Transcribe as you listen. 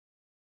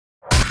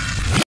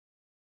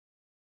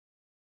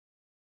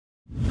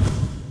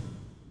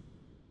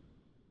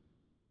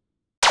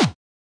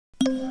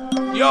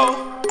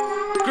Yo,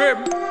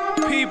 Grim,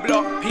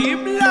 P-Block,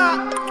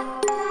 P-Block.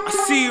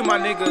 I see you, my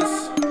niggas.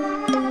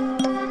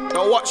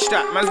 Yo, watch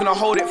that, man's gonna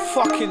hold it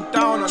fucking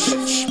down on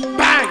this.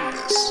 Bang!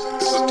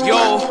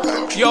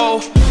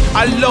 Yo,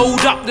 I load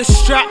up the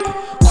strap,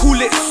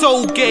 call it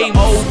soul game.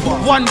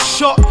 One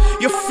shot,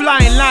 you're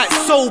flying like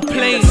soul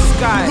plane.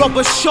 Rob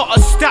a shot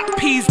of stat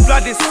P's,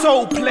 blood is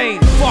so plain.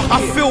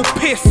 I feel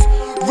pissed,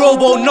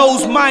 Robo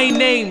knows my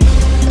name.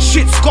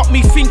 Shit's got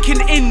me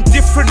thinking in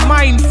different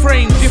mind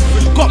frames.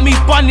 Got me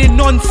bunning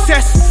on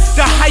cess,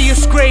 the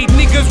highest grade.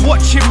 Niggas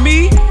watching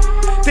me,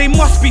 they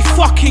must be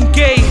fucking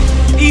gay.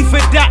 Either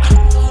that,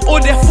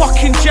 or they're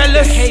fucking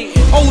jealous.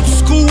 Old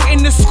school,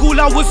 in the school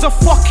I was a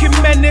fucking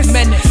menace.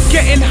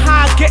 Getting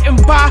high, getting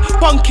by,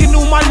 bunking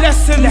all my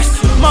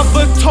lessons.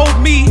 Mother told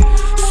me,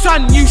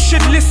 son, you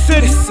should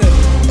listen.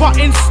 But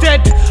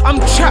instead, I'm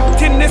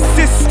trapped in the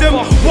system.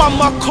 While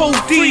my cold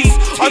D's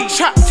are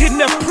trapped in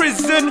the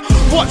prison.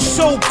 Watch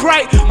so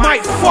bright,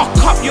 might fuck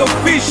up your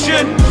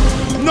vision.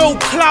 No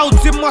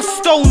clouds in my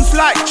stones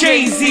like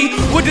Jay-Z.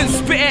 Wouldn't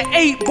spit an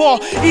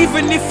 8-bar,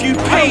 even if you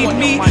paid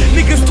me.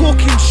 Niggas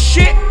talking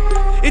shit,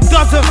 it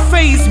doesn't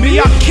faze me.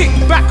 I kick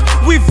back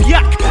with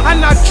yak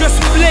and I just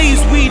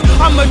blaze weed.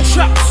 I'm a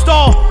trap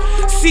star,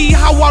 see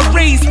how I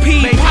raise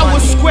P. Power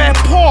Square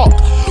Park,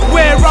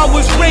 where I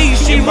was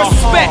raised in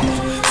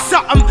respect.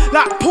 Something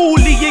like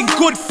Paulie and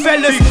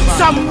Goodfellas.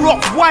 Some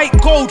rock white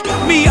gold,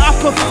 me I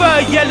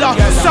prefer yellow.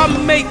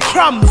 Some make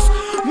crumbs,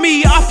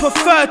 me I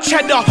prefer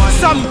cheddar.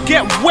 Some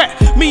get wet,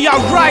 me I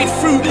ride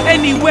through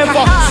any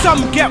weather.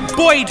 Some get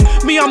buoyed,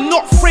 me I'm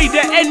not afraid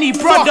of any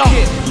brother.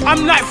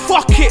 I'm like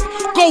fuck it,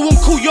 go and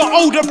call your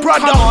older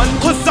brother.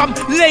 Cause I'm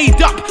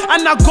laid up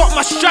and I got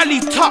my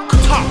strally tucked.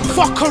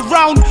 Fuck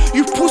around,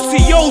 you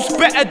pussy yo's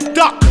better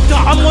duck.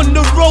 I'm on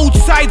the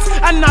roadsides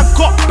and I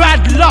got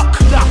bad luck.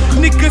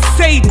 Niggas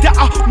say that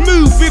I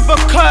move with a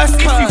curse.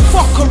 If you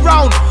fuck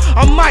around,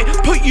 I might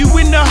put you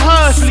in a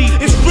hearse.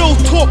 It's real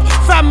talk,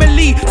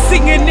 family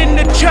singing in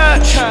the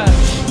church.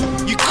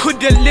 You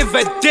couldn't live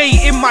a day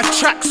in my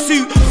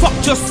tracksuit.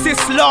 Fucked your sis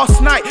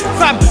last night,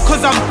 fam,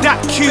 cause I'm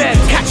that cute.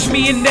 Catch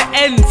me in the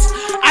ends,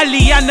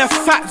 Ali and a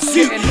fat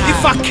suit.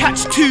 If I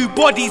catch two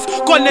bodies,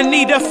 gonna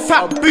need a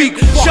fat boot.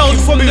 Shells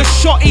from the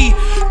shotty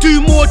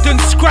do more than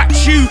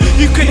scratch you.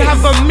 You could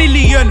have a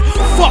million,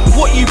 fuck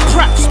what you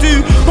praps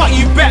do. But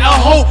you better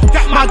hope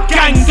that my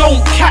gang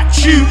don't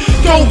catch you.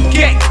 Don't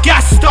get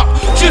gassed up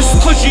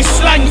just cause you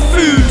slang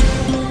food.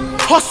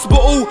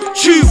 Hospital,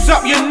 tubes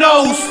up your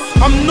nose.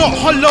 I'm not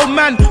hollow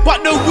man,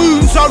 but the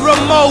wounds are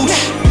remote.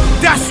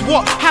 That's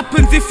what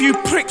happens if you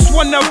pricks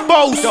wanna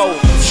boast.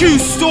 True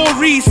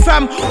stories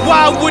fam,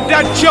 why would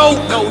I joke?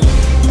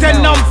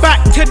 Then I'm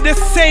back to the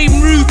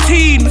same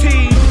routine.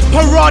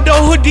 Parada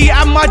hoodie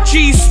and my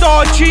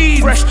G-Star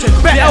jeans.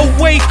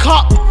 Better wake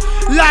up,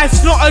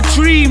 life's not a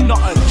dream.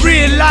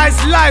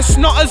 Realise life's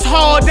not as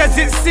hard as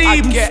it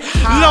seems.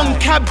 Long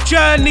cab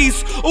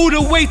journeys all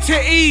the way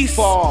to east,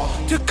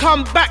 to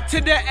come back to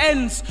the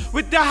ends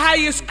with the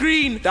highest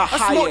green.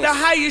 I smoke the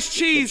highest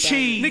cheese.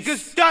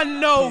 Niggas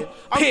done know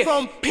I'm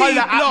from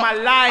P-Block.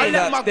 I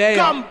let my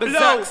gun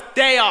blow.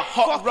 They are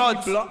hot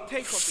rods.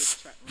 Take off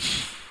this track.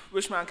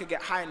 Wish man could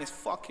get high in his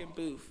fucking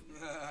booth.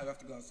 I have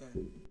to go outside.